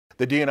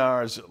The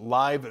DNR's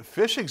live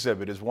fish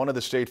exhibit is one of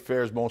the state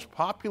fair's most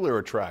popular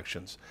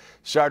attractions.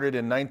 Started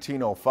in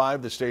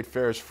 1905, the state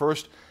fair's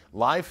first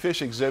live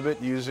fish exhibit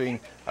using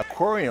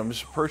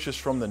aquariums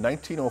purchased from the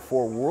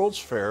 1904 World's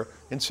Fair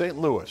in St.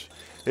 Louis.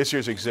 This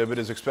year's exhibit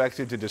is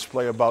expected to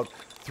display about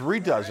 3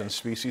 dozen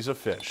species of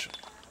fish.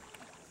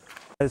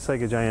 It's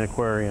like a giant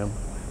aquarium.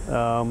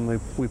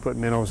 We put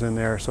minnows in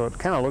there, so it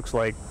kind of looks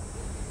like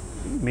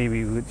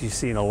maybe what you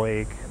see in a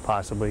lake,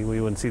 possibly. We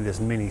wouldn't see this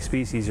many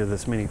species or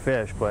this many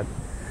fish, but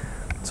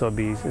so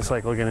it's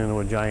like looking into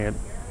a giant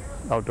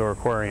outdoor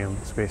aquarium.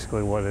 It's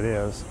basically what it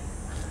is.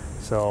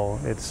 So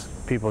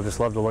people just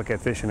love to look at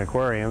fish in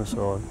aquariums,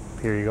 so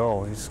here you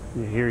go.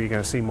 Here you're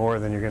going to see more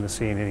than you're going to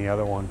see in any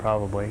other one,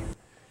 probably.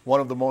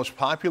 One of the most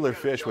popular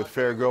fish with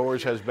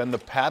fairgoers has been the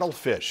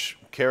paddlefish.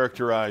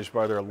 Characterized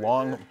by their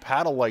long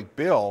paddle-like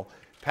bill,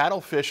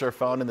 paddlefish are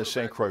found in the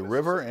St. Croix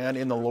River and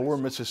in the lower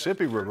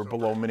Mississippi River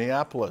below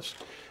Minneapolis.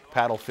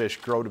 Paddlefish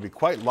grow to be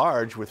quite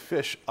large, with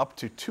fish up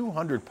to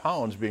 200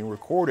 pounds being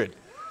recorded.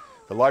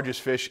 The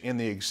largest fish in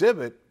the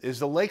exhibit is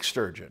the lake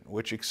sturgeon,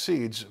 which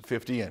exceeds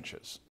 50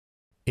 inches.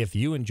 If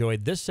you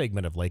enjoyed this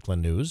segment of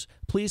Lakeland News,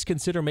 please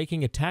consider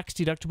making a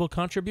tax-deductible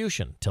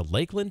contribution to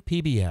Lakeland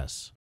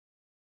PBS.